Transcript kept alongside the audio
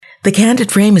The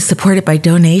Candid Frame is supported by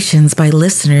donations by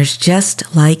listeners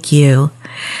just like you.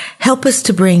 Help us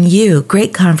to bring you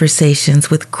great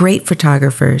conversations with great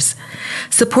photographers.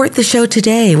 Support the show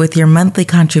today with your monthly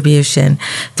contribution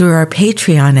through our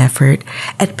Patreon effort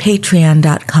at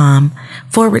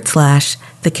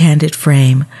patreon.com/The Candid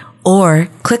Frame, or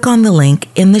click on the link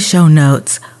in the show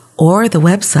notes or the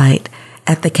website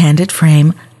at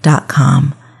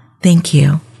thecandidframe.com. Thank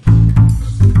you.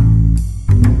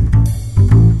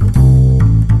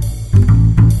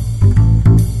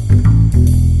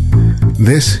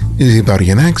 This is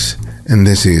Ibarian X, and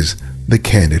this is The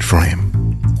Candid Frame.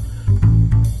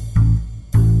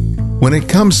 When it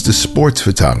comes to sports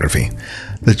photography,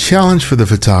 the challenge for the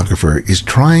photographer is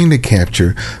trying to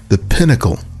capture the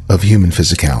pinnacle of human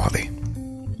physicality.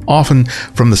 Often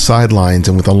from the sidelines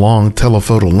and with a long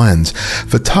telephoto lens,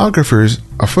 photographers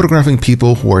are photographing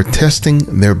people who are testing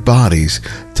their bodies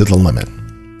to the limit.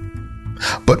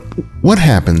 But what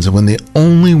happens when the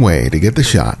only way to get the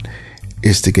shot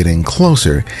is to get in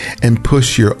closer and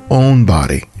push your own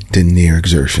body to near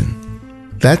exertion?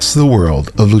 That's the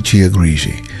world of Lucia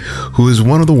Griggi, who is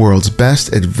one of the world's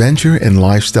best adventure and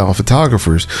lifestyle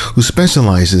photographers who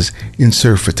specializes in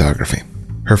surf photography.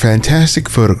 Her fantastic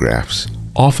photographs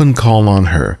often call on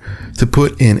her to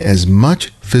put in as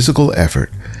much physical effort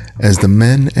as the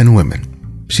men and women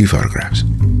she photographs.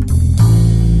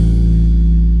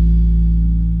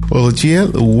 Well,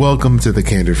 Lucia, welcome to The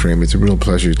Candid Frame. It's a real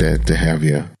pleasure to have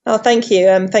you. Oh, thank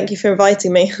you. Thank you for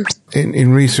inviting me.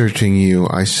 In researching you,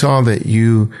 I saw that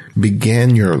you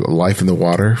began your life in the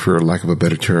water, for lack of a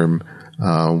better term,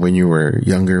 when you were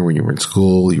younger, when you were in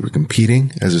school, you were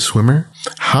competing as a swimmer.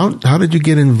 How did you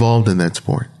get involved in that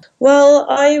sport? Well,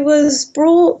 I was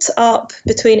brought up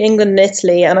between England and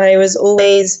Italy, and I was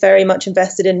always very much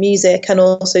invested in music and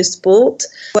also sport.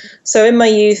 So in my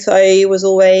youth, I was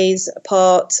always a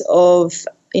part of,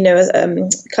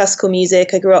 classical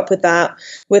music. I grew up with that,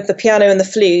 with the piano and the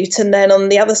flute. And then on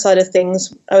the other side of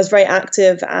things, I was very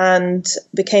active and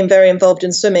became very involved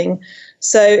in swimming.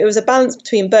 So it was a balance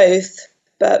between both.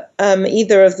 But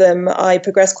either of them, I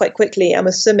progressed quite quickly. And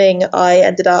with swimming, I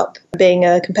ended up being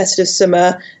a competitive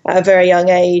swimmer at a very young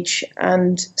age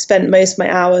and spent most of my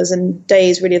hours and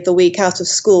days really of the week out of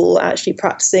school actually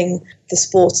practicing the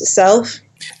sport itself.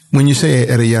 When you say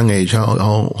at a young age,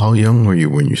 how young were you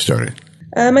when you started?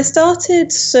 I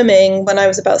started swimming when I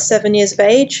was about 7 years of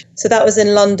age. So that was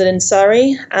in London in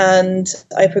Surrey. And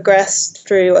I progressed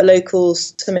through a local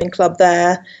swimming club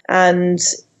there and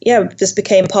just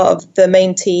became part of the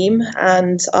main team,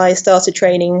 and I started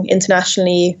training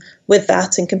internationally with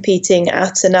that and competing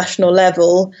at a national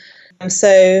level.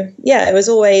 So, it was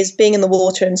always being in the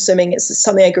water and swimming. It's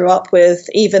something I grew up with,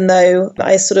 even though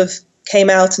I sort of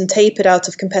came out and tapered out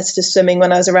of competitive swimming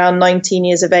when I was around 19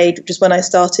 years of age, which is when I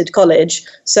started college.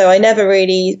 So I never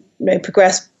really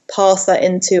progressed past that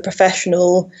into a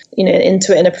professional,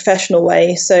 into it in a professional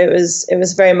way. So it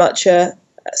was very much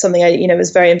something I, was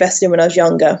very invested in when I was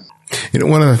younger.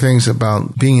 One of the things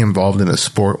about being involved in a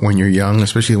sport when you're young,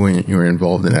 especially when you're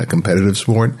involved in a competitive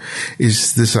sport,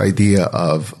 is this idea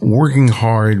of working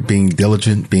hard, being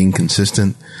diligent, being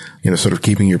consistent, sort of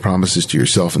keeping your promises to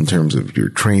yourself in terms of your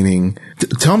training.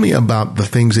 Tell me about the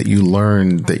things that you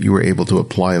learned that you were able to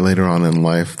apply later on in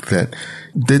life that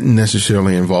didn't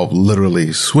necessarily involve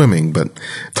literally swimming, but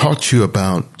taught you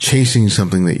about chasing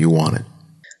something that you wanted.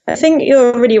 I think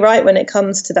you're really right when it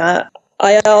comes to that.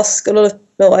 I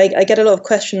get a lot of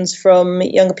questions from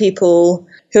younger people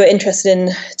who are interested in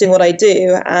doing what I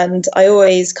do, and I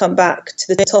always come back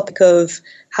to the topic of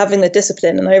having the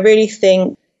discipline. And I really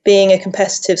think being a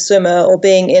competitive swimmer or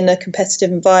being in a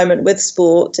competitive environment with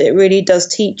sport, it really does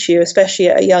teach you, especially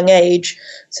at a young age,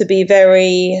 to be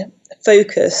very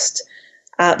focused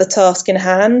at the task in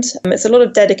hand. It's a lot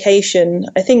of dedication.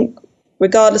 I think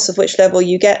regardless of which level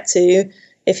you get to,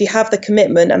 if you have the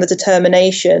commitment and the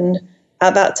determination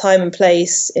at that time and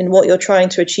place in what you're trying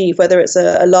to achieve, whether it's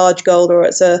a large goal or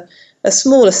it's a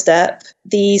smaller step,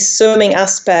 the swimming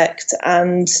aspect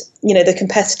and, the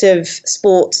competitive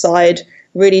sport side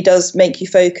really does make you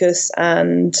focus.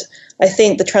 And I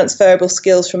think the transferable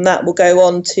skills from that will go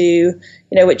on to,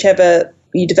 whichever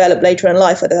you develop later in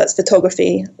life, whether that's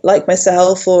photography like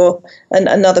myself or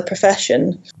another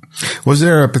profession. Was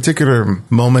there a particular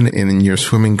moment in your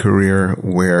swimming career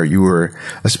where you were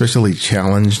especially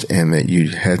challenged and that you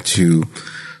had to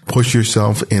push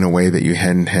yourself in a way that you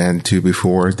hadn't had to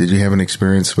before? Did you have an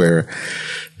experience where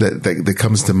that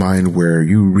comes to mind where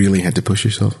you really had to push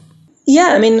yourself?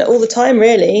 Yeah, all the time,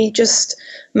 really. Just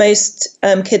most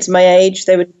kids my age,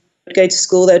 they would go to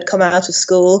school, they would come out of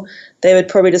school, they would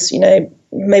probably just,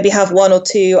 maybe have one or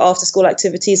two after school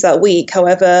activities that week.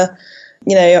 However,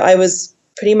 I was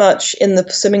pretty much in the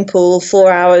swimming pool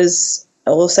 4 hours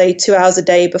or say 2 hours a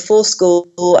day before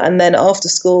school, and then after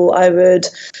school I would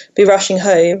be rushing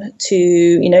home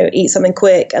to eat something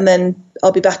quick, and then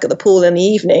I'll be back at the pool in the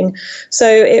evening. So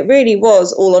it really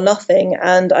was all or nothing,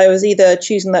 and I was either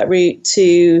choosing that route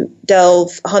to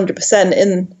delve 100%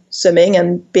 in swimming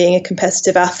and being a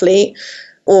competitive athlete,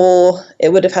 or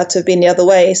it would have had to have been the other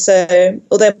way. So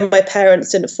although my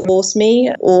parents didn't force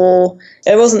me, or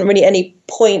there wasn't really any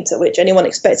point at which anyone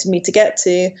expected me to get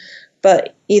to,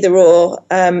 but either or,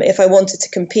 if I wanted to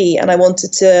compete and I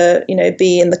wanted to,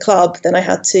 be in the club, then I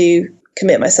had to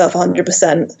commit myself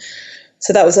 100%.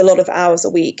 So that was a lot of hours a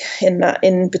week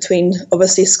in between,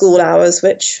 obviously, school hours,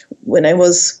 which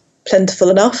was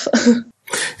plentiful enough.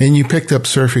 And you picked up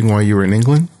surfing while you were in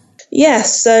England?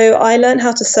 Yes, so I learned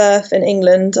how to surf in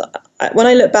England. When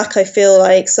I look back, I feel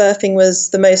like surfing was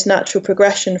the most natural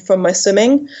progression from my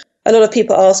swimming. A lot of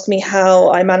people ask me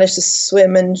how I managed to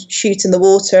swim and shoot in the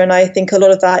water, and I think a lot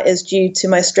of that is due to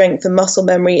my strength and muscle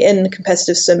memory in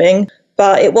competitive swimming.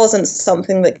 But it wasn't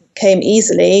something that came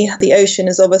easily. The ocean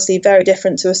is obviously very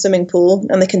different to a swimming pool,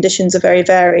 and the conditions are very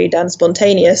varied and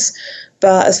spontaneous.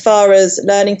 But as far as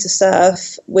learning to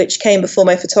surf, which came before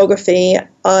my photography,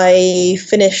 I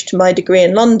finished my degree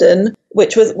in London,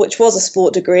 which was a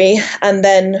sport degree. And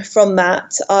then from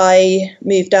that, I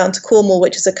moved down to Cornwall,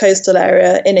 which is a coastal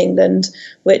area in England,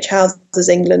 which houses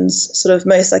England's sort of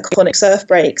most iconic surf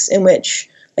breaks, in which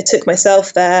I took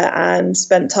myself there and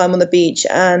spent time on the beach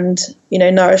and,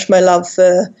 nourished my love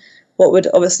for what would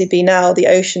obviously be now the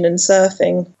ocean and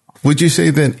surfing. Would you say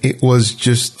that it was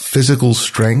just physical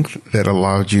strength that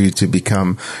allowed you to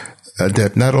become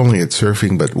adept not only at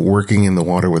surfing, but working in the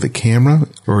water with a camera?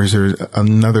 Or is there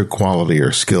another quality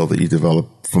or skill that you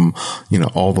developed from,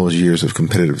 all those years of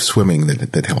competitive swimming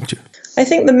that helped you? I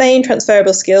think the main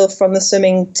transferable skill from the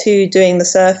swimming to doing the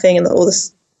surfing and all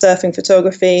the surfing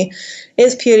photography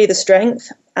is purely the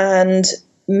strength and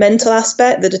mental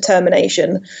aspect, the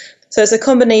determination. So it's a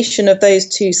combination of those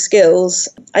two skills.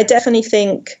 I definitely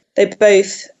think they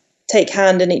both take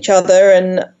hand in each other.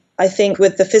 And I think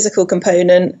with the physical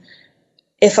component,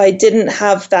 if I didn't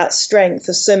have that strength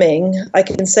of swimming, I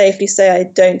can safely say I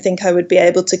don't think I would be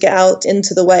able to get out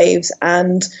into the waves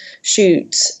and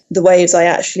shoot the waves I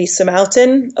actually swim out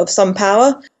in of some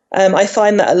power. I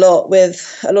find that a lot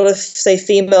with a lot of, say,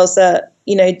 females that,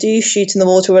 do shoot in the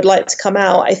water, would like to come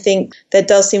out. I think there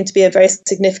does seem to be a very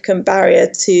significant barrier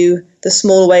to the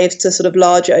small waves to sort of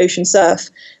larger ocean surf.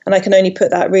 And I can only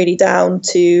put that really down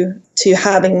to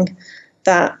having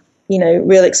that,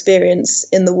 real experience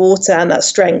in the water and that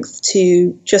strength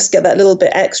to just get that little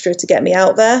bit extra to get me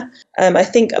out there. I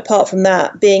think apart from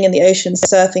that, being in the ocean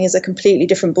surfing is a completely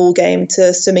different ball game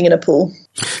to swimming in a pool.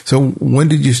 So when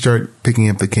did you start picking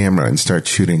up the camera and start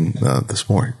shooting the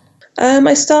sport?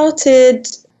 I started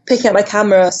picking up my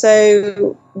camera.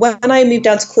 So when I moved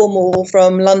down to Cornwall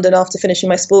from London after finishing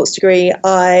my sports degree,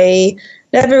 I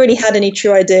never really had any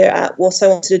true idea at what I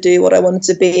wanted to do, what I wanted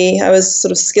to be. I was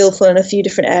sort of skillful in a few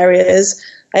different areas.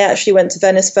 I actually went to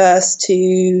Venice first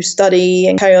to study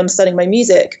and carry on studying my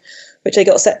music, which I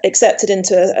got accepted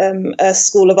into a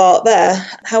school of art there.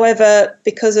 However,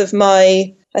 because of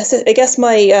my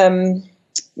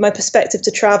perspective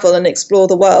to travel and explore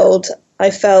the world, I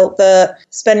felt that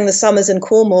spending the summers in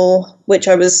Cornwall, which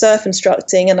I was surf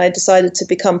instructing, and I decided to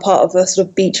become part of a sort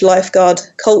of beach lifeguard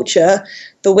culture,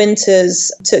 the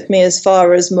winters took me as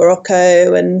far as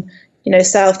Morocco and,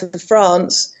 south of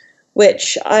France,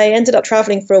 which I ended up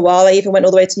traveling for a while. I even went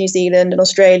all the way to New Zealand and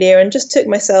Australia and just took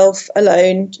myself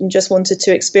alone and just wanted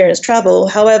to experience travel.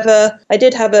 However, I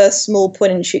did have a small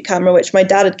point and shoot camera, which my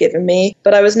dad had given me,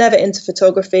 but I was never into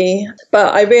photography.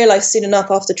 But I realized soon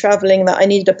enough after traveling that I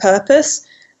needed a purpose.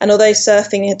 And although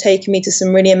surfing had taken me to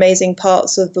some really amazing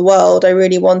parts of the world, I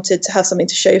really wanted to have something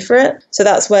to show for it. So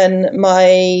that's when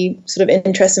my sort of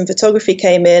interest in photography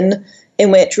came in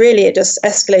which really it just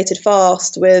escalated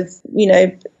fast with,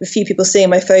 a few people seeing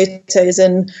my photos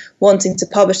and wanting to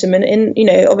publish them in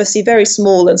obviously very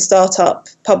small and startup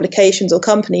publications or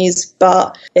companies.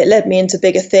 But it led me into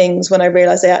bigger things when I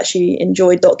realized I actually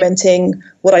enjoyed documenting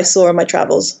what I saw in my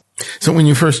travels. So when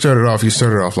you first started off, you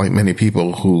started off like many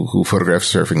people who photograph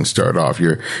surfing start off.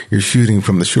 You're shooting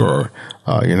from the shore.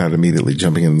 You're not immediately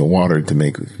jumping in the water to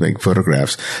make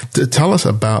photographs. Tell us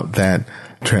about that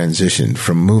transition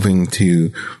from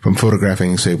from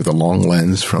photographing, say, with a long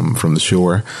lens from the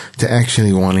shore to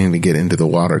actually wanting to get into the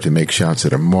water to make shots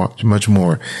that are much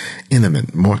more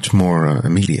intimate, much more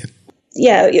immediate.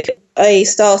 Yeah, I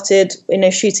started,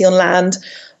 shooting on land.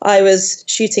 I was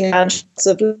shooting around shots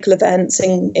of local events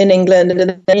in England, and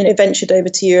then, ventured over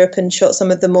to Europe and shot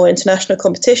some of the more international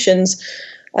competitions.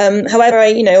 However,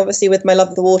 obviously with my love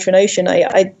of the water and ocean, I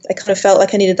kind of felt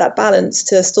like I needed that balance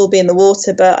to still be in the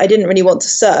water, but I didn't really want to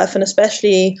surf, and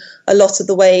especially a lot of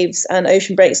the waves and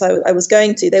ocean breaks I was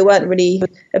going to, they're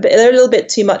a little bit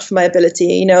too much for my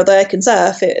ability. Although I can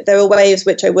surf, there were waves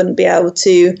which I wouldn't be able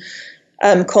to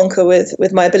conquer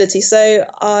with my ability. So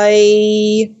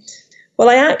I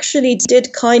actually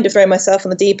did kind of throw myself on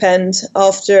the deep end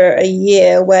after a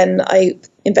year when I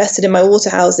invested in my water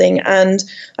housing, and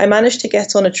I managed to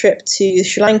get on a trip to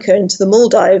Sri Lanka into the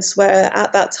Maldives, where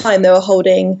at that time they were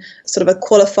holding sort of a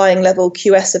qualifying level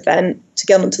QS event to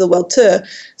get onto the world tour.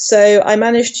 So I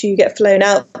managed to get flown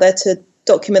out there to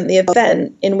document the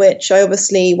event, in which I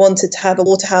obviously wanted to have a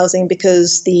water housing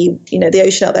because the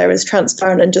ocean out there is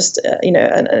transparent and just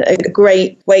a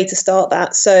great way to start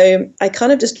that. So I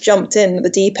kind of just jumped in at the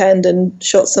deep end and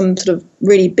shot some sort of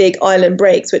really big island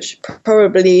breaks, which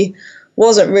probably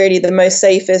wasn't really the most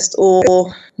safest, or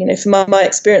for my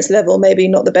experience level, maybe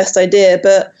not the best idea.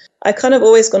 But I've kind of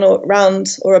always gone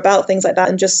around or about things like that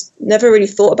and just never really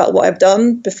thought about what I've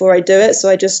done before I do it. So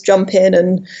I just jump in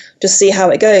and just see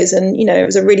how it goes. And, it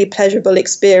was a really pleasurable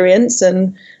experience,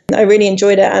 and I really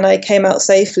enjoyed it, and I came out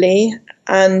safely,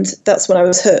 and that's when I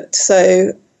was hooked.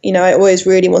 So, I always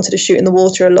really wanted to shoot in the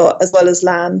water a lot as well as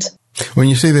land. When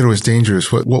you say that it was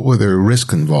dangerous, what were the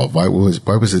risks involved? Why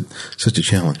was it such a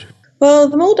challenge? Well,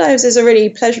 the Maldives is a really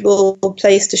pleasurable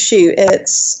place to shoot.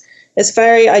 It's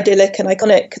very idyllic and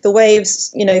iconic. The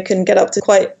waves, can get up to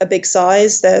quite a big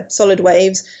size. They're solid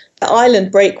waves. The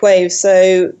island break waves,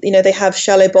 so, they have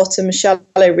shallow bottoms,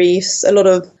 shallow reefs, a lot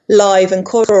of live and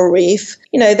coral reef.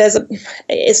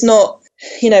 It's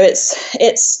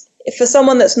for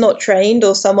someone that's not trained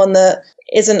or someone that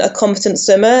isn't a competent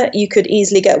swimmer, you could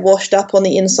easily get washed up on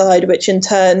the inside, which in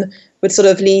turn would sort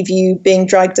of leave you being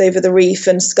dragged over the reef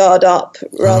and scarred up,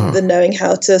 rather than knowing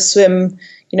how to swim,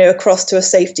 across to a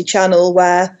safety channel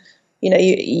where,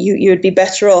 you would be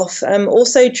better off.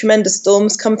 Also, tremendous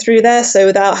storms come through there. So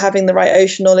without having the right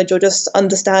ocean knowledge or just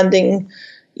understanding,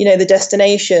 the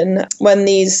destination, when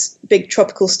these big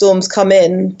tropical storms come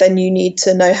in, then you need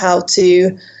to know how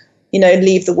to,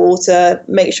 leave the water,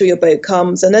 make sure your boat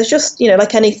comes. And there's just,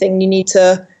 like anything, you need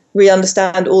to really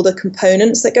understand all the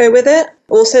components that go with it.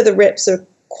 Also, the rips are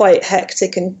quite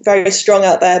hectic and very strong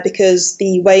out there because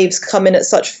the waves come in at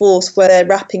such force where they're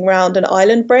wrapping around an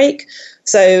island break.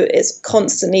 So it's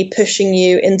constantly pushing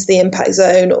you into the impact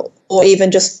zone, or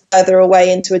even just further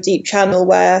away into a deep channel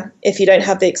where, if you don't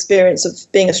have the experience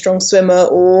of being a strong swimmer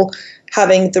or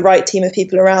having the right team of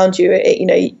people around you,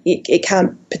 it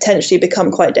can potentially become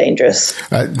quite dangerous.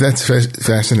 That's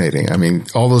fascinating. I mean,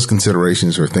 all those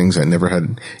considerations are things I never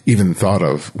had even thought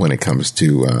of when it comes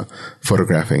to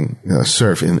photographing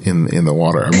surf in the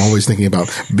water. I'm always thinking about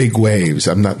big waves.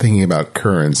 I'm not thinking about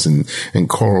currents and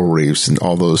coral reefs and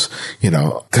all those,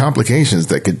 complications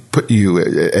that could put you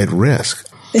at risk.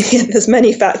 Yeah, there's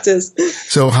many factors.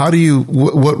 So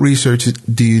what research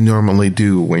do you normally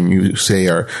do when you say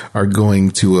are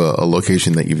going to a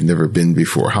location that you've never been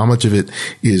before? How much of it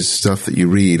is stuff that you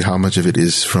read? How much of it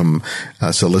is from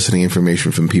soliciting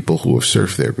information from people who have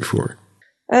surfed there before?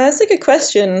 That's a good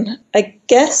question. I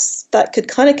guess that could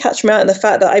kind of catch me out in the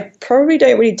fact that I probably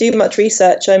don't really do much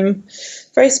research. I'm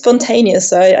very spontaneous,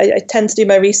 so I tend to do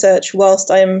my research whilst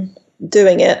I'm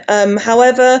doing it.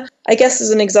 However, I guess as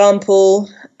an example,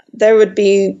 there would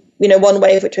be, one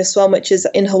wave which I swam, which is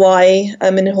in Hawaii.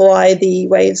 In Hawaii, the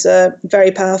waves are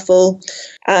very powerful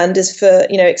and is for,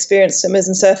 experienced swimmers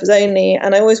and surfers only.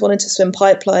 And I always wanted to swim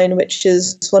Pipeline, which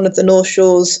is one of the North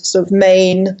Shore's sort of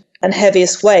main and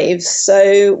heaviest waves.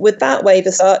 So with that wave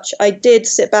as such, I did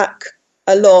sit back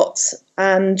a lot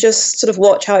and just sort of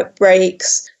watch how it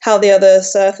breaks, how the other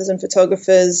surfers and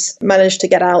photographers manage to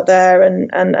get out there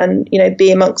and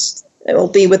be amongst or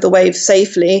be with the wave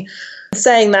safely.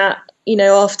 Saying that,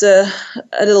 after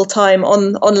a little time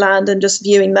on land and just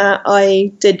viewing that,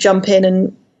 I did jump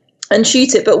in and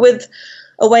shoot it. But with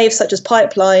a wave such as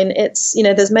Pipeline, it's,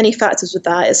 there's many factors with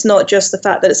that. It's not just the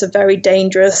fact that it's a very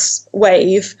dangerous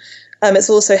wave. It's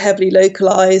also heavily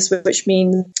localized, which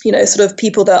means, sort of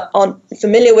people that aren't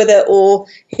familiar with it or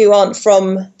who aren't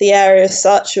from the area as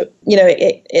such, you're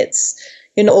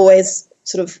not always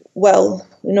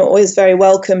you're not always very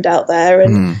welcomed out there.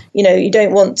 And, you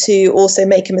don't want to also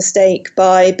make a mistake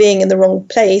by being in the wrong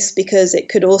place, because it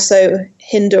could also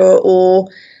hinder or,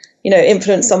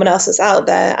 influence someone else that's out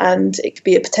there, and it could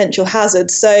be a potential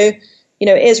hazard. So,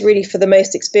 it is really for the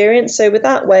most experienced. So with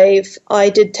that wave,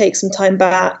 I did take some time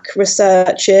back,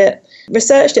 research it,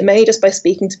 researched it mainly just by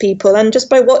speaking to people and just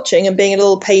by watching and being a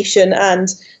little patient and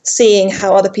seeing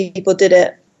how other people did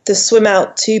it. The swim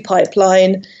out to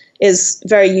pipeline is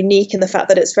very unique in the fact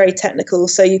that it's very technical.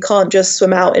 So you can't just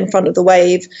swim out in front of the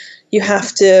wave. You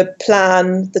have to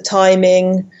plan the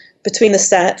timing between the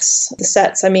sets. The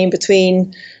sets, I mean,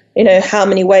 between, you know, how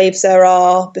many waves there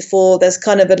are before there's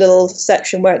kind of a little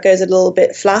section where it goes a little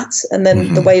bit flat and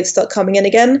then the waves start coming in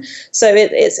again. So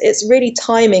it's really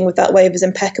timing with that wave is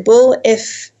impeccable.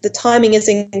 If the timing is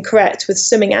incorrect with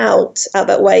swimming out at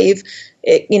that wave,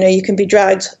 you can be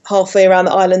dragged halfway around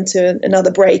the island to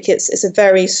another break. It's a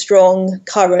very strong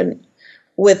current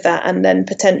with that, and then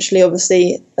potentially,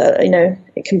 obviously,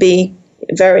 it can be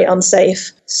very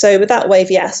unsafe. So with that wave,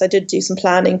 yes, I did do some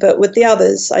planning, but with the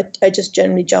others, I just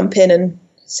generally jump in and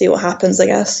see what happens, I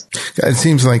guess. It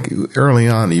seems like early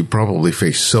on you probably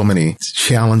faced so many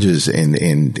challenges and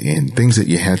things that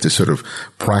you had to sort of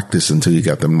practice until you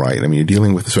got them right. I mean, you're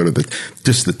dealing with sort of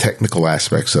just the technical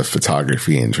aspects of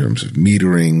photography in terms of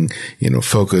metering,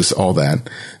 focus, all that.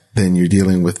 Then you're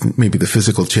dealing with maybe the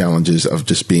physical challenges of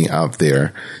just being out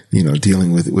there,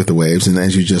 dealing with the waves. And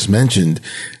as you just mentioned,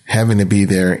 having to be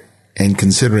there and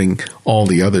considering all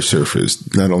the other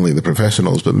surfers, not only the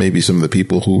professionals, but maybe some of the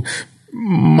people who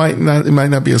it might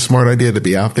not be a smart idea to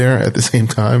be out there at the same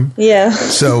time. Yeah.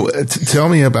 So tell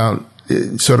me about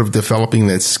sort of developing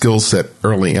that skill set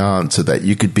early on so that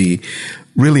you could be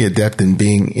really adept in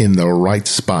being in the right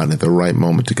spot at the right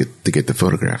moment to get the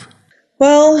photograph.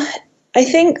 Well, I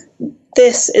think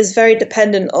this is very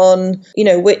dependent on,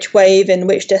 which wave in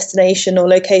which destination or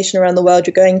location around the world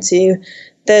you're going to.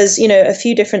 There's, a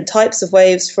few different types of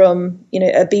waves from,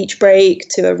 a beach break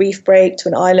to a reef break to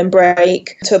an island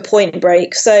break to a point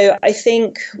break. So I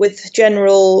think with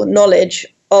general knowledge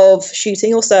of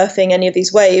shooting or surfing any of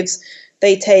these waves,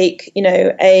 they take,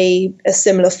 a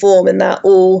similar form in that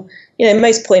all,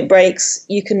 most point breaks,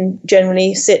 you can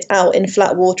generally sit out in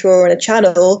flat water or in a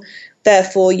channel.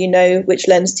 Therefore, you know which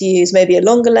lens to use, maybe a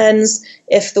longer lens.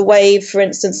 If the wave, for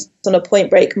instance, on a point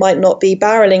break might not be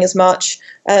barreling as much,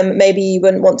 maybe you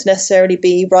wouldn't want to necessarily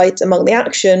be right among the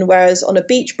action, whereas on a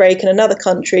beach break in another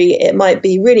country, it might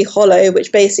be really hollow,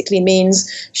 which basically means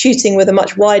shooting with a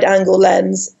much wide angle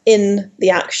lens in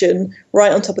the action,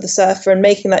 right on top of the surfer, and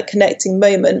making that connecting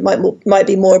moment might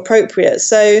be more appropriate.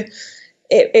 So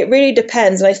it really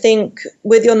depends. And I think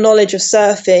with your knowledge of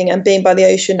surfing and being by the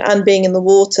ocean and being in the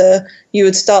water, you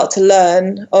would start to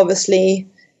learn, obviously,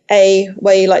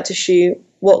 where you like to shoot,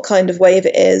 what kind of wave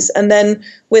it is. And then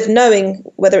with knowing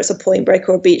whether it's a point break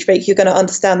or a beach break, you're going to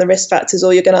understand the risk factors,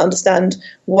 or you're going to understand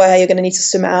where you're going to need to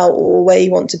swim out or where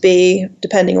you want to be,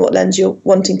 depending on what lens you're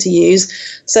wanting to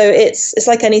use. So it's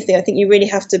like anything. I think you really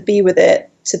have to be with it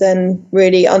to then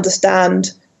really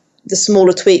understand the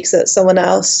smaller tweaks that someone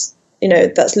else,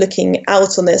 that's looking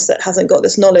out on this, that hasn't got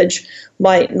this knowledge,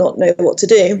 might not know what to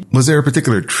do. Was there a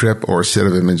particular trip or set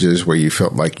of images where you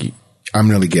felt like, I'm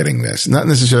really getting this? Not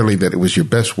necessarily that it was your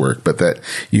best work, but that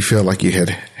you feel like you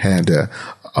had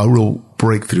a real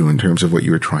breakthrough in terms of what you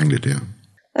were trying to do.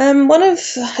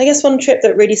 One trip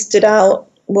that really stood out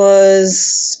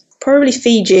was probably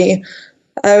Fiji.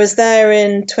 I was there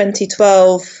in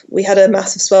 2012. We had a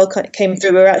massive swell came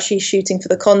through. We were actually shooting for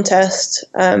the contest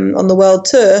on the world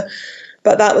tour,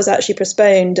 but that was actually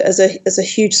postponed as a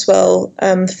huge swell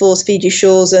forced Fiji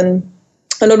shores, and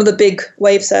a lot of the big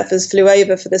wave surfers flew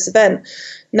over for this event.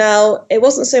 Now, it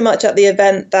wasn't so much at the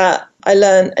event that I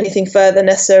learned anything further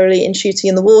necessarily in shooting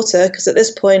in the water, because at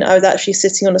this point I was actually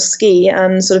sitting on a ski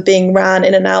and sort of being ran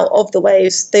in and out of the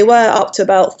waves. They were up to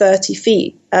about 30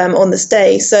 feet on this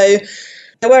day. So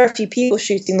there were a few people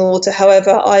shooting the water.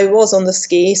 However, I was on the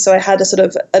ski, so I had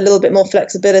a little bit more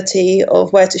flexibility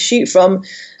of where to shoot from.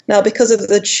 Now, because of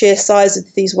the sheer size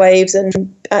of these waves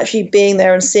and actually being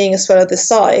there and seeing a swell of this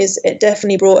size, it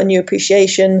definitely brought a new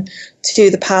appreciation to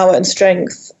the power and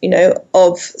strength,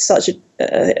 of such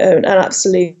an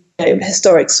absolute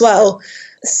historic swell.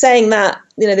 Saying that,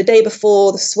 the day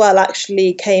before the swell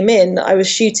actually came in, I was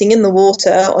shooting in the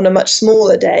water on a much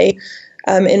smaller day,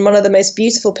 in one of the most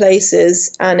beautiful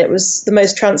places, and it was the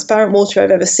most transparent water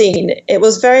I've ever seen. It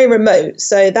was very remote,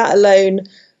 so that alone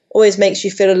always makes you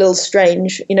feel a little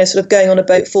strange, sort of going on a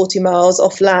boat 40 miles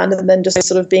off land and then just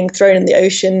sort of being thrown in the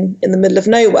ocean in the middle of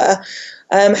nowhere.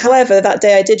 However, that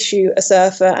day I did shoot a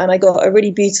surfer and I got a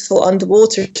really beautiful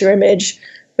underwater image,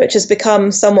 which has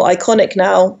become somewhat iconic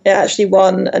now. It actually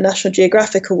won a National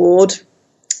Geographic Award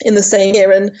in the same year.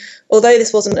 And although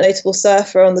this wasn't a notable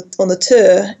surfer on the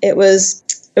tour, it was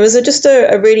just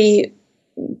a really,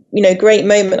 great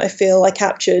moment I feel I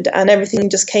captured, and everything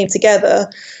just came together.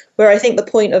 Where I think the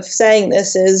point of saying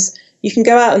this is, you can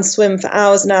go out and swim for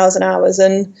hours and hours and hours.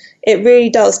 And it really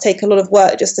does take a lot of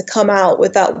work just to come out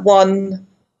with that one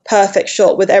perfect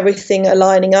shot with everything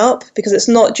aligning up, because it's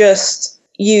not just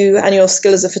you and your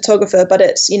skill as a photographer, but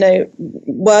it's,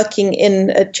 working in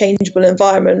a changeable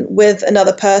environment with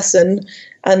another person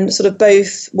and sort of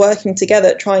both working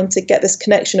together, trying to get this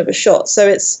connection of a shot. So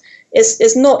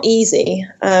it's not easy,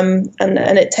 and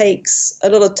it takes a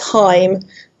lot of time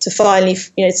to finally,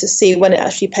 to see when it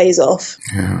actually pays off.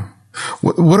 Yeah.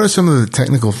 What are some of the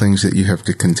technical things that you have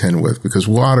to contend with? Because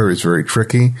water is very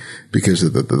tricky because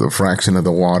of the fraction of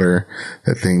the water,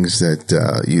 that things that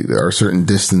are a certain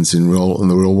distance in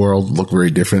the real world look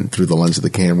very different through the lens of the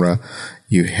camera.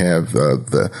 You have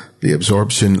the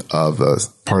absorption of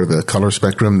part of the color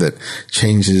spectrum that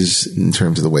changes in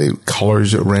terms of the way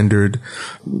colors are rendered.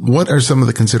 What are some of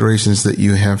the considerations that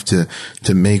you have to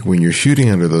make when you're shooting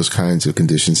under those kinds of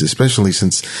conditions, especially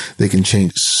since they can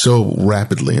change so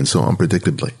rapidly and so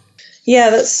unpredictably? Yeah,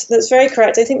 that's very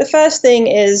correct. I think the first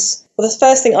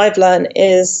thing I've learned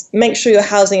is make sure your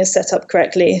housing is set up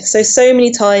correctly. So many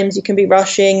times you can be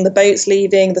rushing, the boat's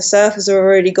leaving, the surfers are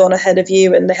already gone ahead of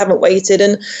you and they haven't waited.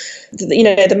 And,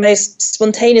 the most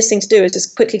spontaneous thing to do is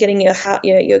just quickly getting your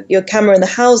camera in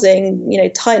the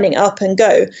housing, tightening up and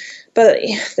go. But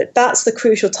that's the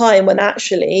crucial time when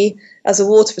actually, as a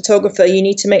water photographer, you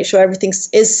need to make sure everything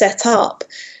is set up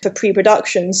for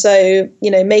pre-production. So,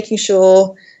 making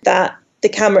sure that the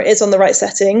camera is on the right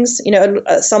settings.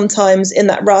 Sometimes in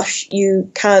that rush, you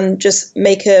can just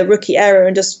make a rookie error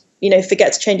and just,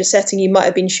 forget to change a setting you might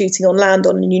have been shooting on land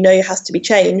on, and it has to be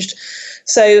changed.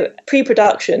 So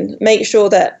pre-production, make sure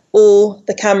that all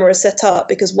the camera is set up,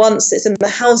 because once it's in the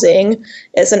housing,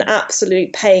 it's an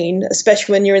absolute pain,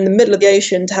 especially when you're in the middle of the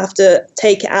ocean, to have to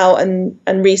take it out and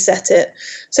reset it.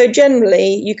 So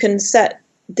generally, you can set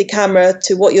the camera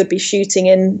to what you'd be shooting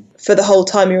in for the whole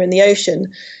time you're in the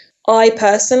ocean. I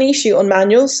personally shoot on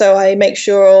manual, so I make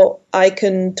sure I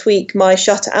can tweak my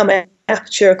shutter and my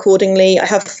aperture accordingly. I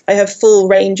have full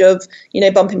range of,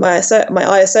 bumping my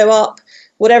ISO up,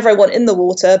 whatever I want in the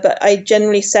water, but I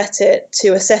generally set it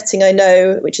to a setting I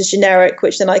know, which is generic,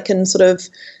 which then I can sort of,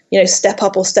 step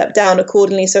up or step down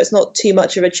accordingly, so it's not too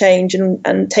much of a change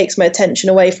and takes my attention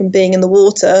away from being in the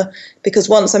water. Because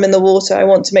once I'm in the water, I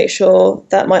want to make sure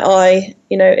that my eye,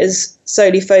 is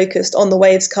solely focused on the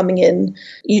waves coming in.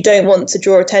 You don't want to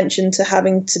draw attention to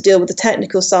having to deal with the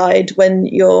technical side when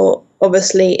you're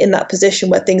obviously in that position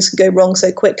where things can go wrong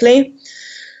so quickly.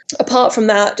 Apart from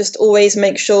that, just always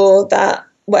make sure that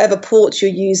whatever port you're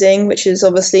using, which is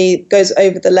obviously goes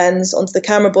over the lens onto the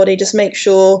camera body, just make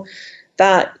sure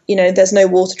that, there's no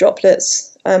water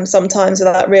droplets. Sometimes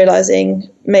without realizing,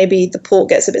 maybe the port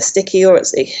gets a bit sticky, or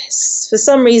it's for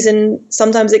some reason,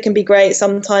 sometimes it can be great.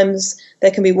 Sometimes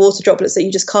there can be water droplets that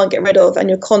you just can't get rid of, and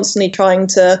you're constantly trying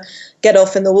to get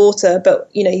off in the water. But,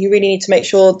 you really need to make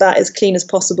sure that is clean as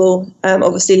possible.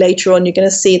 Obviously later on, you're going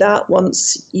to see that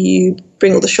once you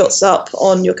bring all the shots up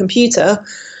on your computer.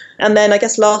 And then I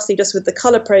guess lastly, just with the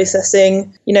color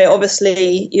processing,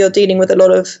 obviously you're dealing with a lot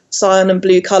of cyan and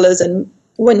blue colors. And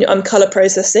when I'm color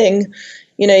processing,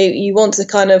 you want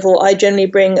to I generally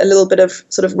bring a little bit of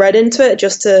sort of red into it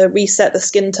just to reset the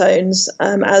skin tones,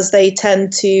 as they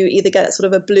tend to either get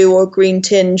sort of a blue or green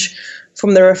tinge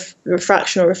from the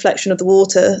refraction or reflection of the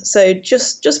water. So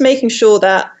just making sure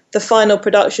that the final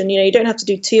production, you don't have to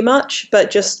do too much,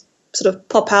 but just sort of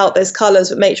pop out those colors,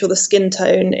 but make sure the skin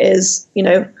tone is,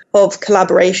 of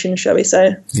collaboration, shall we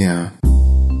say. Yeah.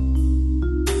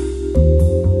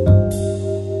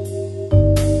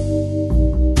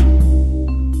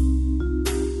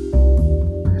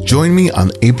 Join me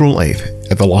on April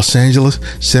 8th at the Los Angeles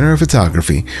Center of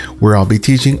Photography, where I'll be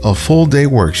teaching a full-day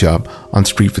workshop on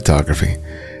street photography.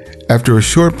 After a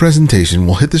short presentation,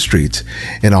 we'll hit the streets,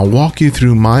 and I'll walk you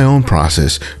through my own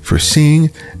process for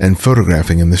seeing and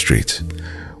photographing in the streets.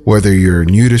 Whether you're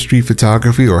new to street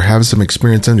photography or have some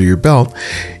experience under your belt,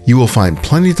 you will find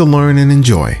plenty to learn and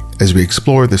enjoy as we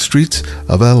explore the streets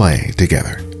of LA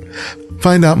together.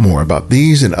 Find out more about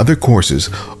these and other courses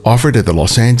offered at the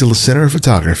Los Angeles Center of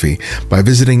Photography by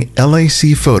visiting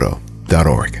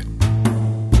lacphoto.org.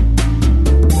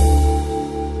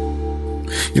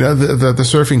 The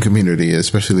surfing community,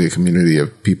 especially a community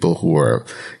of people who are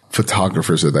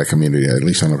photographers of that community, at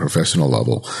least on a professional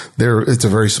level, it's a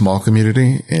very small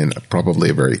community and probably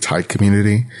a very tight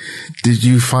community. Did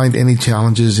you find any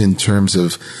challenges in terms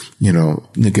of,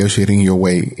 negotiating your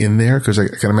way in there? Because I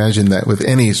can imagine that with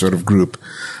any sort of group,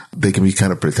 they can be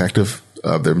kind of protective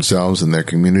of themselves and their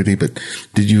community. But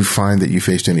did you find that you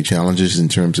faced any challenges in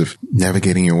terms of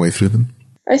navigating your way through them?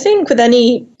 I think with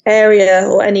any area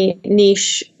or any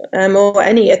niche or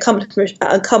any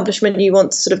accomplishment you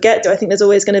want to sort of get to, I think there's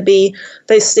always going to be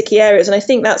those sticky areas. And I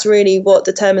think that's really what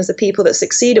determines the people that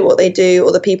succeed at what they do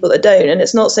or the people that don't. And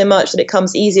it's not so much that it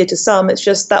comes easier to some, it's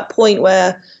just that point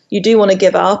where you do want to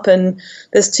give up and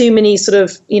there's too many sort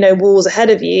of, walls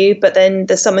ahead of you, but then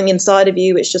there's something inside of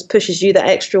you which just pushes you that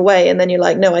extra way. And then you're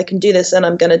like, no, I can do this and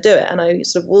I'm going to do it and I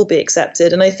sort of will be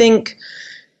accepted. And I think,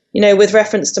 with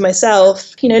reference to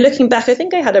myself, looking back, I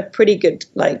think I had a pretty good,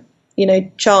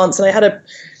 chance, and I had a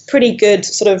pretty good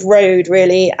sort of road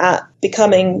really at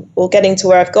becoming or getting to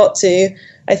where I've got to.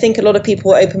 I think a lot of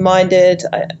people were open-minded.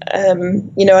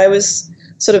 I was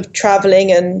sort of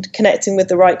traveling and connecting with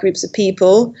the right groups of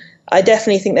people. I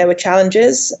definitely think there were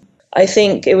challenges. I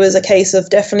think it was a case of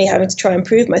definitely having to try and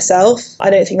prove myself. I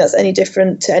don't think that's any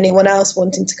different to anyone else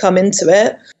wanting to come into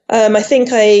it. I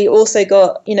think I also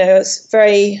got, I was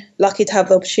very lucky to have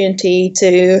the opportunity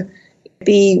to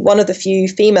be one of the few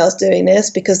females doing this,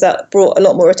 because that brought a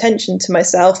lot more attention to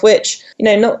myself, which,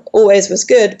 not always was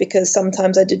good, because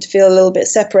sometimes I did feel a little bit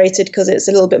separated because it's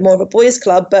a little bit more of a boys'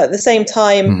 club. But at the same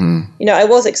time, I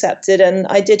was accepted and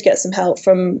I did get some help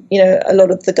from, a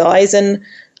lot of the guys. And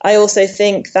I also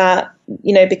think that,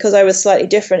 because I was slightly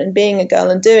different and being a girl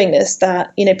and doing this,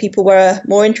 that, people were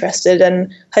more interested,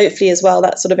 and hopefully as well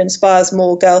that sort of inspires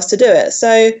more girls to do it.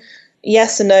 So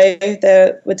yes and no,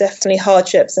 there were definitely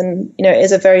hardships, and, it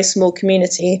is a very small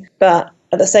community, but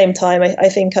at the same time, I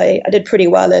think I did pretty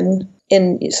well in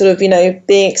sort of,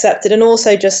 being accepted. And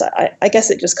also just, I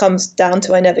guess it just comes down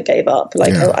to I never gave up.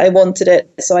 I wanted it,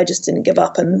 so I just didn't give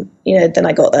up. And, then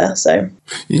I got there. So,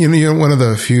 you're one of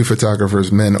the few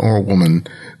photographers, men or women,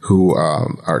 who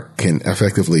can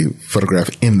effectively photograph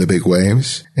in the big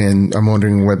waves. And I'm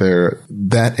wondering whether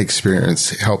that experience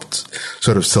helped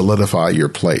sort of solidify your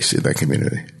place in that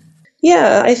community.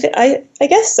 Yeah, I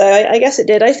guess so. I guess it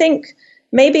did. I think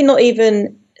maybe not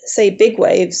even say big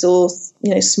waves or,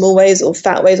 small waves or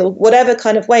fat waves or whatever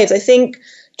kind of waves. I think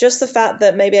just the fact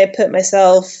that maybe I put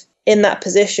myself in that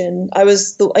position, I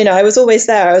was always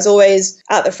there. I was always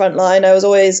at the front line. I was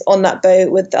always on that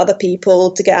boat with other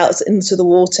people to get out into the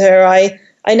water. I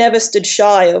never stood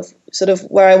shy of sort of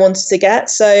where I wanted to get.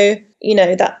 So,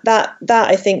 that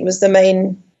I think was the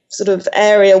main sort of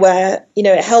area where,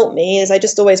 it helped me, is I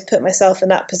just always put myself in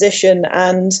that position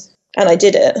and I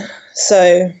did it.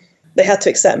 So they had to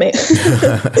accept me.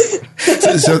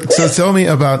 So tell me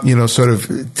about, sort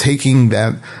of taking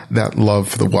that love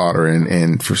for the water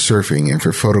and for surfing and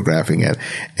for photographing it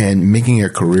and making a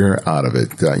career out of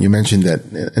it. You mentioned that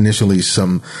initially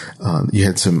you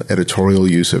had some editorial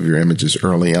use of your images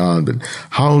early on, but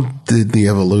how did the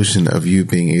evolution of you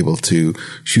being able to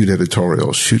shoot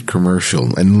editorial, shoot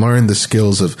commercial, and learn the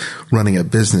skills of running a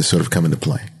business sort of come into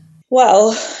play?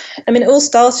 Well, it all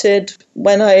started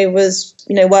when I was,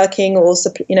 working or,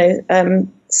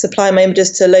 supplying my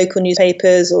images to local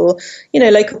newspapers or,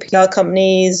 local PR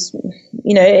companies,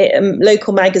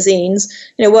 local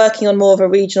magazines, working on more of a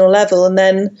regional level. And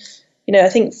then, I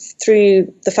think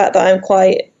through the fact that I'm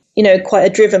quite a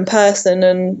driven person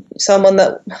and someone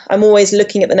that I'm always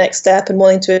looking at the next step and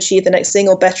wanting to achieve the next thing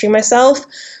or bettering myself,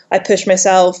 I push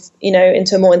myself,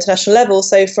 into a more international level.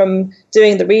 So from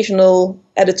doing the regional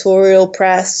editorial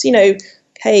press,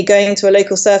 going to a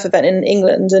local surf event in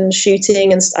England and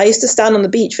shooting. And I used to stand on the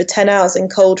beach for 10 hours in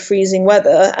cold, freezing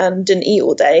weather and didn't eat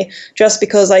all day just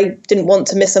because I didn't want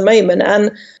to miss a moment.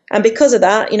 And because of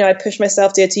that, I pushed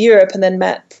myself to go to Europe and then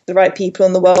met the right people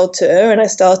on the world tour. And I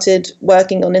started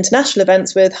working on international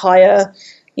events with higher,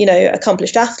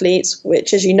 accomplished athletes,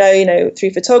 which, as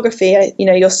through photography,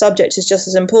 your subject is just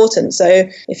as important. So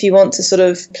if you want to sort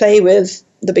of play with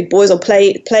the big boys or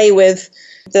play with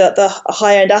the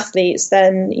higher end athletes,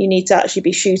 then you need to actually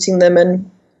be shooting them,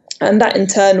 and that in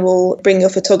turn will bring your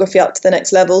photography up to the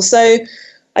next level. So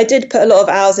I did put a lot of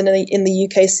hours in the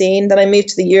UK scene. Then I moved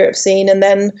to the Europe scene, and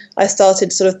then I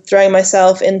started sort of throwing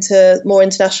myself into more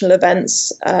international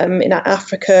events in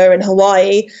Africa and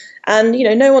Hawaii. And,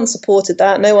 no one supported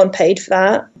that. No one paid for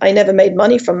that. I never made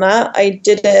money from that. I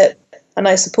did it and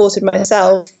I supported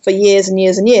myself for years and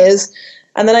years and years.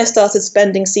 And then I started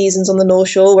spending seasons on the North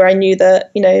Shore where I knew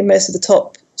that, most of the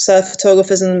top surf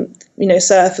photographers and,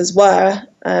 surfers were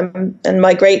and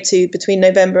migrate to between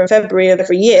November and February of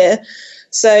every year.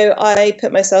 So I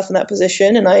put myself in that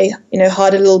position and I,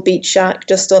 hired a little beach shack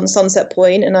just on Sunset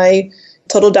Point, and I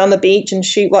toddle down the beach and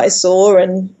shoot what I saw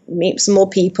and meet some more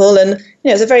people. And,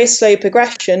 it was a very slow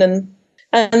progression.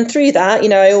 And through that,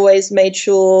 I always made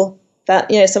sure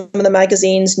that, some of the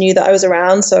magazines knew that I was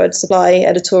around. So I'd supply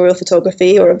editorial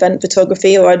photography or event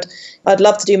photography, or I'd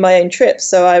love to do my own trips.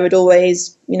 So I would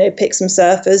always, pick some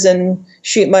surfers and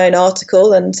shoot my own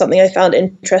article and something I found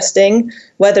interesting,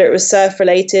 whether it was surf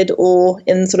related or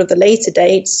in sort of the later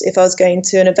dates. If I was going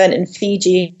to an event in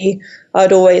Fiji,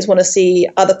 I'd always want to see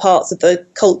other parts of the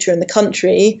culture in the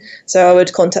country. So I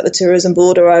would contact the tourism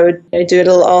board, or I would do a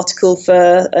little article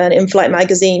for an in-flight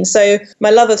magazine. So my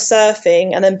love of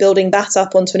surfing and then building that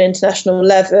up onto an international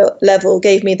level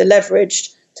gave me the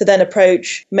leverage to then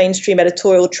approach mainstream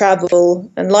editorial,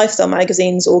 travel and lifestyle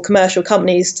magazines or commercial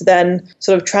companies to then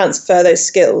sort of transfer those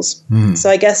skills. So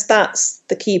I guess that's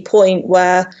the key point,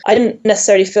 where I didn't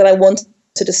necessarily feel I wanted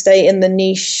to stay in the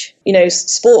niche,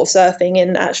 sport of surfing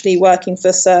and actually working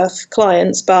for surf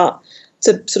clients, but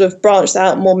to sort of branch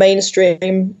out more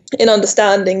mainstream in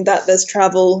understanding that there's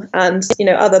travel and,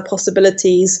 other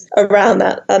possibilities around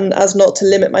that, and as not to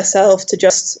limit myself to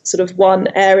just sort of one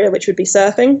area, which would be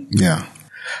surfing. Yeah.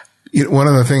 One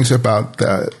of the things about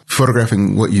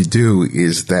photographing what you do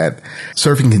is that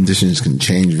surfing conditions can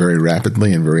change very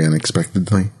rapidly and very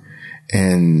unexpectedly.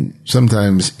 And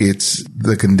sometimes it's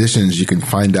the conditions you can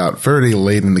find out fairly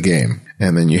late in the game,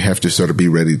 and then you have to sort of be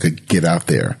ready to get out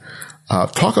there.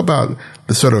 Talk about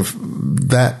the sort of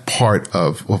that part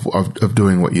of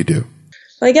doing what you do.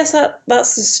 I guess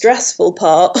that's the stressful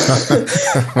part.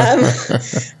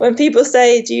 When people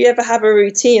say, do you ever have a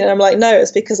routine? And I'm like, no,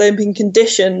 it's because I've been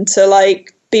conditioned to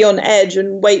be on edge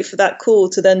and wait for that call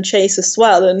to then chase a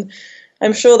swell. And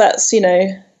I'm sure that's,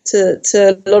 to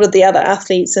a lot of the other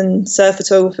athletes and surf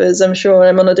photographers, I'm sure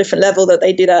I'm on a different level, that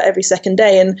they do that every second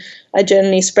day. And I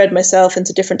generally spread myself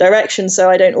into different directions, so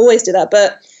I don't always do that.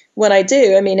 But when I do,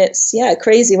 it's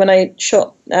crazy. When I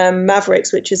shot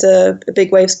Mavericks, which is a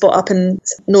big wave spot up in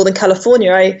Northern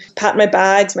California, I packed my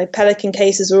bags, my Pelican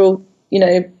cases were all,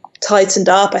 tightened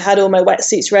up. I had all my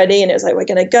wetsuits ready, and it was like, we're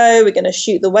going to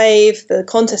shoot the wave. The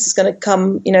contest is going to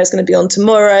come, it's going to be on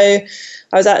tomorrow.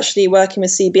 I was actually working with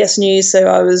CBS News, so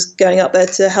I was going up there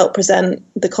to help present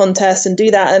the contest and do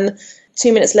that. And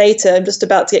 2 minutes later, I'm just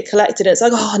about to get collected. And it's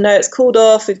like, oh no, it's called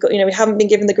off. We've got, we haven't been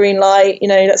given the green light.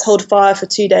 Let's hold fire for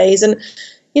 2 days. And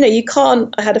you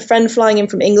can't. I had a friend flying in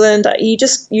from England. You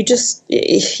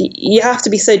have to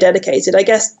be so dedicated. I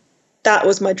guess that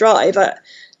was my drive.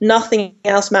 Nothing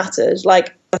else mattered.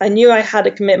 I knew I had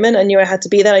a commitment. I knew I had to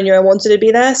be there. I knew I wanted to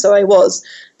be there, so I was.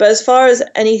 But as far as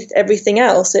everything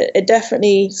else, it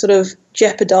definitely sort of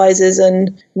jeopardizes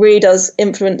and really does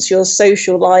influence your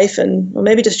social life or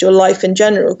maybe just your life in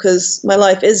general, because my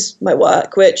life is my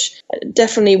work, which I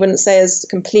definitely wouldn't say is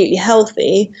completely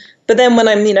healthy. But then when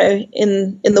I'm,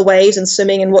 in the waves and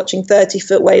swimming and watching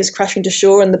 30-foot waves crashing to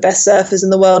shore and the best surfers in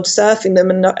the world surfing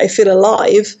them, and I feel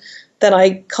alive, then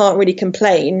I can't really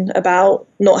complain about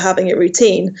not having a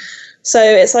routine. So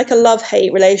it's like a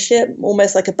love-hate relationship,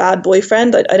 almost like a bad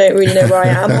boyfriend. I don't really know where I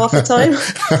am half the time,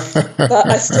 but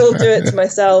I still do it to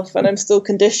myself, and I'm still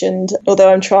conditioned,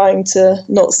 although I'm trying to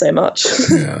not so much.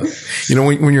 Yeah.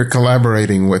 When you're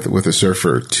collaborating with a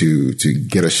surfer to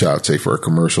get a shot, say for a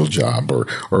commercial job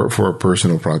or for a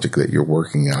personal project that you're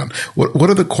working on,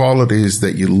 what are the qualities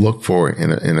that you look for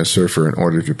in a surfer in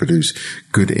order to produce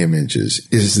good images?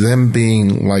 Is them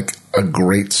being like a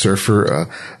great surfer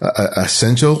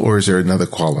essential, or is there another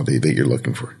quality that you're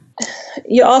looking for?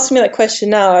 You asked me that question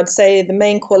now. I'd say the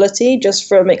main quality, just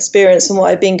from experience and what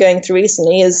I've been going through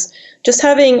recently, is just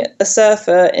having a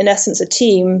surfer, in essence, a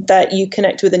team that you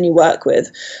connect with and you work with.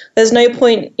 There's no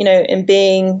point, in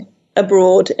being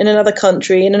abroad in another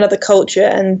country, in another culture,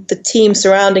 and the team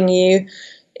surrounding you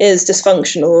is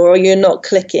dysfunctional or you're not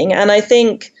clicking. And I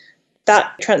think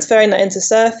that transferring that into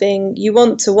surfing, you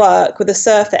want to work with a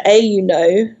surfer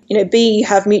B, you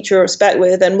have mutual respect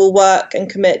with and will work and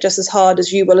commit just as hard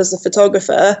as you will as a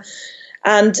photographer,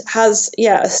 and has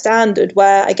a standard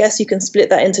where I guess you can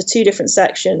split that into two different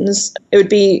sections. It would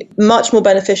be much more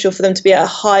beneficial for them to be at a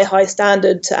high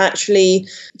standard to actually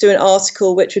do an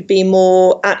article which would be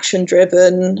more action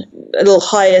driven, a little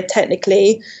higher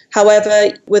technically.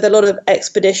 However, with a lot of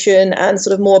expedition and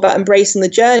sort of more about embracing the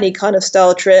journey kind of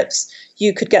style trips,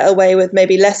 you could get away with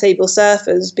maybe less able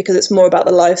surfers because it's more about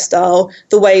the lifestyle.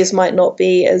 The waves might not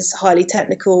be as highly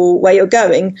technical where you're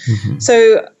going. Mm-hmm.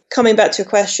 So coming back to your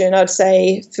question, I'd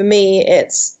say for me,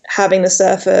 it's having the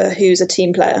surfer who's a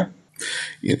team player.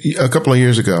 A couple of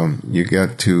years ago, you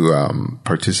got to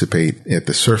participate at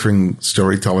the Surfing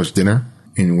Storytellers Dinner,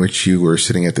 in which you were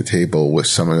sitting at the table with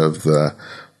some of the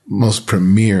most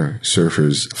premier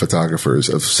surfers, photographers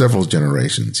of several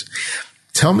generations.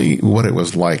 Tell me what it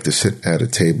was like to sit at a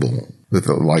table with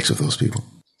the likes of those people.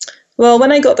 Well,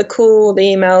 when I got the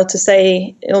email to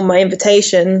say on my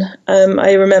invitation,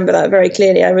 I remember that very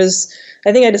clearly.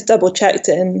 I think I just double checked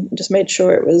it and just made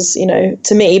sure it was,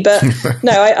 to me. But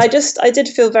no, I did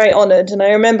feel very honoured. And I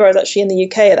remember I was actually in the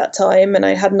UK at that time and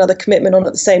I had another commitment on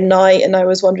at the same night and I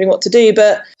was wondering what to do.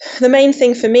 But the main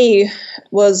thing for me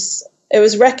was it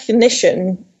was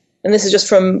recognition. And this is just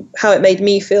from how it made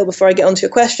me feel before I get onto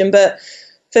your question. But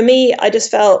for me, I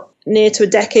just felt near to a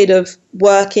decade of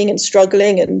working and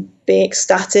struggling and being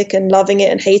ecstatic and loving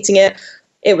it and hating it.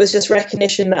 It was just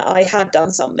recognition that I had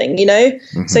done something,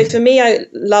 Mm-hmm. So for me, I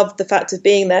loved the fact of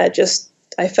being there.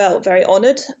 I felt very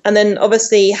honoured. And then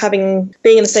obviously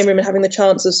being in the same room and having the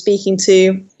chance of speaking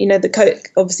to,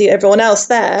 obviously everyone else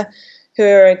there who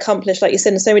are accomplished, like you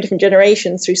said, in so many different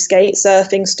generations through skate,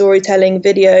 surfing, storytelling,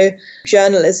 video,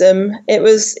 journalism. It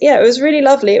was really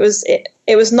lovely.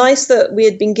 It was nice that we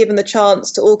had been given the chance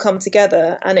to all come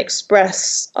together and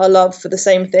express our love for the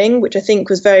same thing, which I think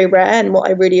was very rare and what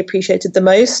I really appreciated the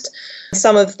most.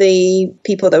 Some of the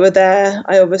people that were there,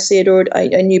 I obviously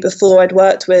I knew before, I'd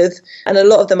worked with, and a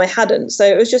lot of them I hadn't. So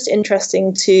it was just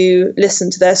interesting to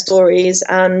listen to their stories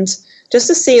and just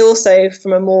to see also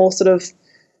from a more sort of,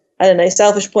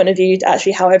 selfish point of view,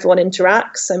 actually how everyone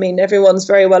interacts. I mean, everyone's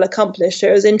very well accomplished. So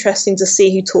it was interesting to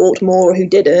see who talked more or who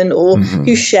didn't or mm-hmm.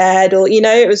 who shared or,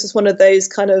 it was just one of those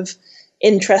kind of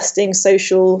interesting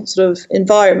social sort of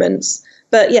environments.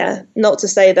 But yeah, not to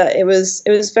say that it was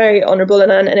very honourable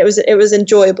and it was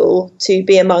enjoyable to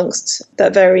be amongst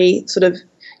that very sort of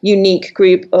unique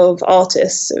group of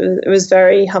artists. It was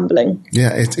very humbling.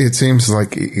 Yeah, it seems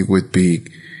like it would be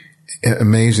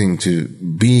amazing to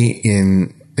be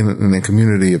in a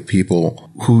community of people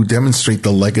who demonstrate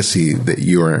the legacy that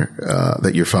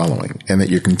you're following and that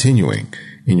you're continuing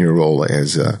in your role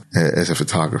as a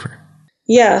photographer.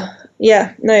 Yeah.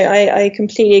 No, I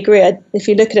completely agree. If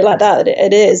you look at it like that,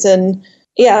 it is. And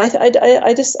yeah,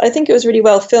 I think it was really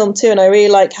well filmed too. And I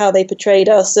really like how they portrayed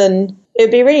us. And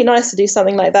it'd be really nice to do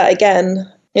something like that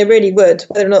again. It really would,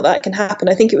 whether or not that can happen.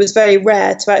 I think it was very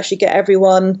rare to actually get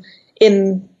everyone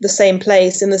in the same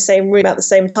place, in the same room at the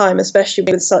same time, especially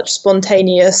with such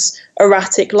spontaneous,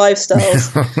 erratic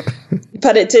lifestyles.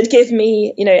 But it did give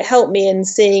me, it helped me in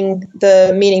seeing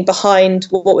the meaning behind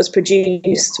what was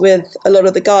produced with a lot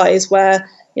of the guys where,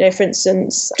 for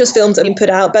instance, just films that have been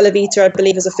put out. Bella Vita, I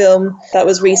believe, is a film that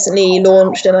was recently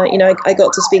launched. And, I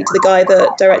got to speak to the guy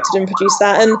that directed and produced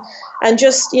that. And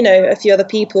just, a few other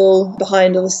people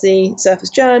behind, obviously,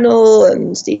 Surface Journal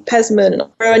and Steve Pesman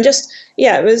and just,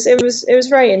 it was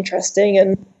very interesting.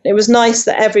 And it was nice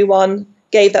that everyone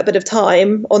gave that bit of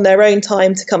time on their own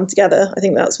time to come together. I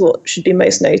think that's what should be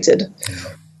most noted.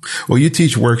 Yeah. Well, you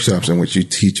teach workshops in which you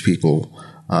teach people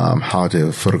how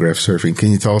to photograph surfing.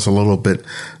 Can you tell us a little bit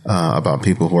about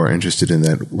people who are interested in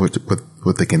that,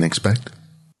 what they can expect?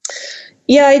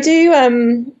 Yeah, I do.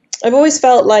 I've always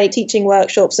felt like teaching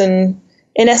workshops, and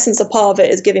in essence, a part of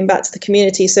it is giving back to the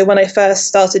community. So when I first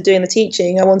started doing the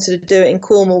teaching, I wanted to do it in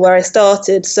Cornwall where I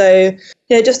started. So,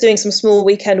 just doing some small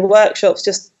weekend workshops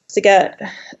just to get,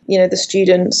 the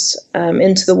students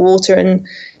into the water. And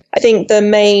I think the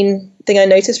main thing I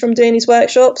noticed from doing these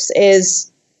workshops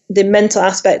is the mental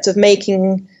aspect of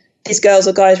making these girls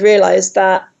or guys realize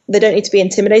that they don't need to be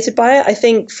intimidated by it. I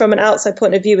think from an outside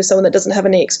point of view, with someone that doesn't have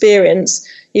any experience,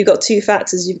 you've got two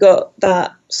factors. You've got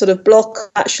that sort of block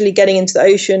actually getting into the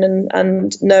ocean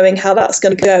and knowing how that's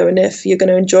going to go and if you're going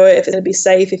to enjoy it, if it's going to be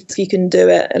safe, if you can do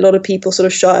it. A lot of people sort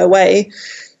of shy away.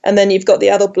 And then you've got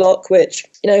the other block, which,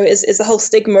 is the whole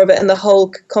stigma of it and the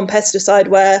whole competitive side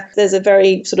where there's a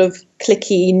very sort of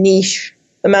cliquey niche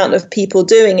amount of people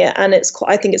doing it, and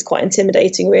I think it's quite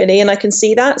intimidating, really, and I can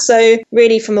see that. So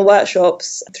really from the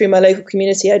workshops through my local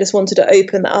community, I just wanted to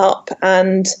open that up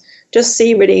and just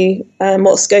see really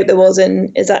what scope there was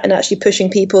in actually pushing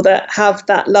people that have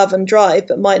that love and drive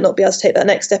but might not be able to take that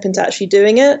next step into actually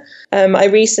doing it. I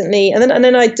recently and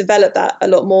then I developed that a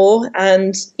lot more,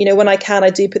 and when I can,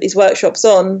 I do put these workshops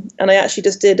on, and I actually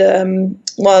just did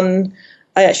one.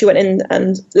 I actually went in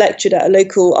and lectured at a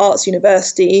local arts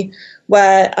university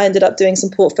where I ended up doing some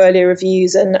portfolio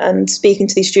reviews and speaking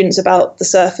to these students about the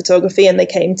surf photography, and they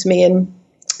came to me and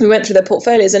we went through their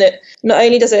portfolios. And it not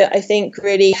only does it, I think,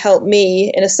 really help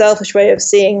me in a selfish way of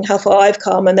seeing how far I've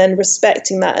come and then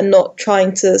respecting that and not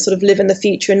trying to sort of live in the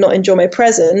future and not enjoy my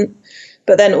present,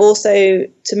 but then also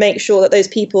to make sure that those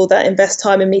people that invest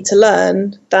time in me to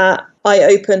learn, that I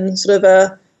open sort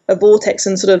of a vortex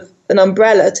and sort of an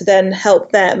umbrella to then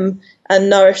help them and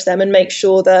nourish them and make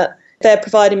sure that they're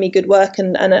providing me good work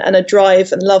and a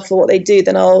drive and love for what they do,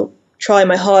 then I'll try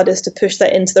my hardest to push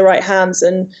that into the right hands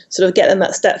and sort of get them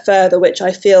that step further, which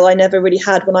I feel I never really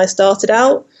had when I started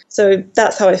out. So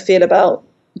that's how I feel about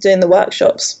doing the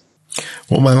workshops.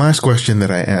 Well, my last question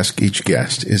that I ask each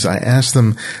guest is I ask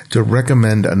them to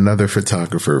recommend another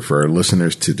photographer for our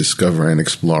listeners to discover and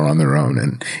explore on their own.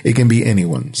 And it can be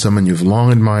anyone, someone you've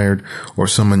long admired or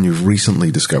someone you've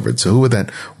recently discovered. So who would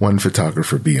that one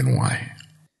photographer be and why?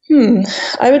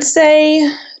 I would say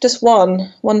just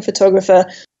one photographer.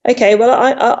 Okay, well,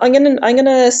 I'm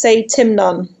gonna say Tim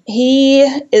Nunn. He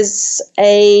is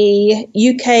a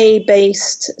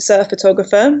UK-based surf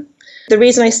photographer. The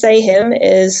reason I say him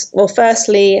is, well,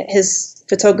 firstly, his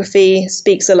photography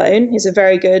speaks alone. He's a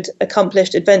very good,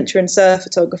 accomplished adventure and surf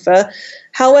photographer.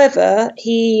 However,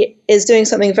 he is doing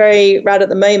something very rad at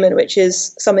the moment, which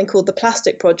is something called the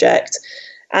Plastic Project,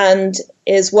 and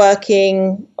is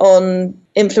working on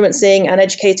influencing and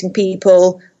educating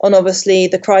people on obviously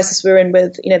the crisis we're in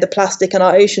with, the plastic in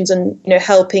our oceans, and,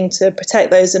 helping to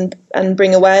protect those and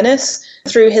bring awareness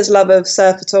through his love of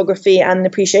surf photography and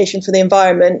appreciation for the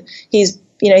environment. He's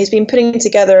been putting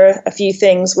together a few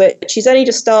things which he's only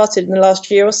just started in the last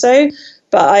year or so,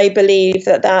 but I believe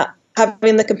that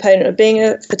having the component of being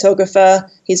a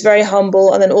photographer, he's very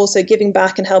humble, and then also giving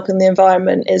back and helping the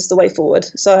environment is the way forward.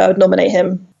 So I would nominate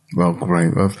him. Well,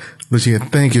 great. Well, Lucia,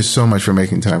 thank you so much for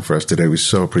making time for us today. We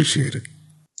so appreciate it.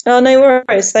 Oh, no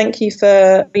worries. Thank you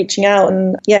for reaching out.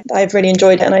 And yeah, I've really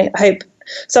enjoyed it. And I hope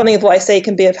something of what I say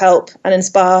can be of help and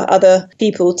inspire other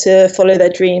people to follow their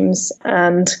dreams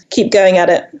and keep going at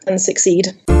it and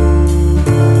succeed.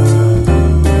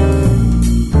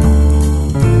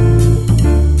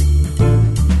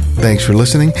 Thanks for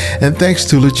listening, and thanks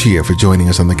to Lucia for joining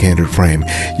us on The Candid Frame.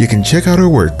 You can check out her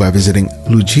work by visiting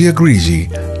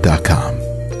luciagriggi.com.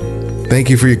 Thank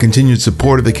you for your continued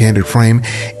support of The Candid Frame.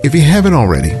 If you haven't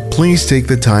already, please take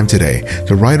the time today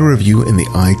to write a review in the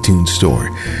iTunes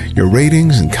Store. Your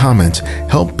ratings and comments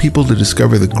help people to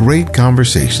discover the great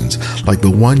conversations like the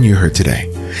one you heard today.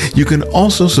 You can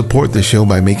also support the show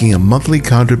by making a monthly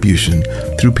contribution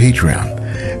through Patreon.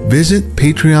 Visit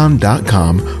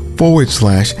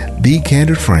patreon.com/The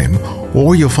Candid Frame,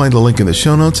 or you'll find a link in the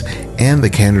show notes and the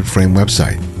Candid Frame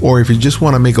website. Or if you just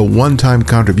want to make a one-time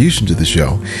contribution to the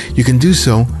show, you can do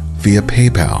so via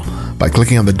PayPal by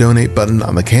clicking on the donate button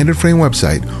on the Candid Frame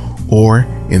website or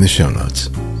in the show notes.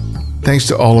 Thanks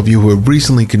to all of you who have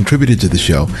recently contributed to the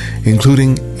show,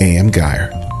 including A.M.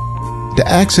 Geyer. To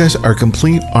access our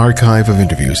complete archive of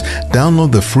interviews,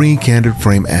 download the free Candid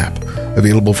Frame app,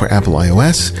 available for Apple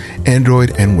iOS,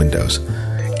 Android, and Windows.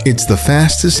 It's the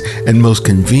fastest and most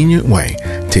convenient way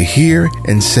to hear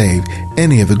and save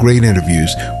any of the great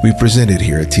interviews we've presented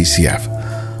here at TCF.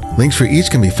 Links for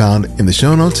each can be found in the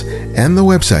show notes and the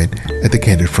website at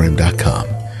thecandidframe.com.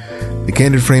 The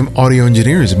Candid Frame audio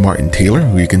engineer is Martin Taylor,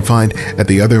 who you can find at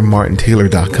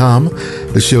theothermartintaylor.com.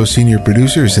 The show's senior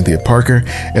producer is Cynthia Parker,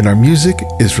 and our music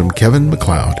is from Kevin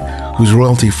MacLeod, whose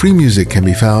royalty-free music can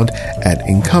be found at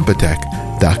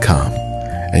incompetech.com.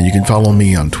 And you can follow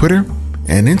me on Twitter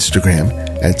and Instagram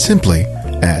at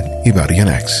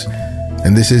Ibarianx.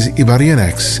 And this is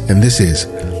Ibarianx, and this is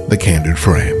The Candid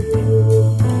Frame.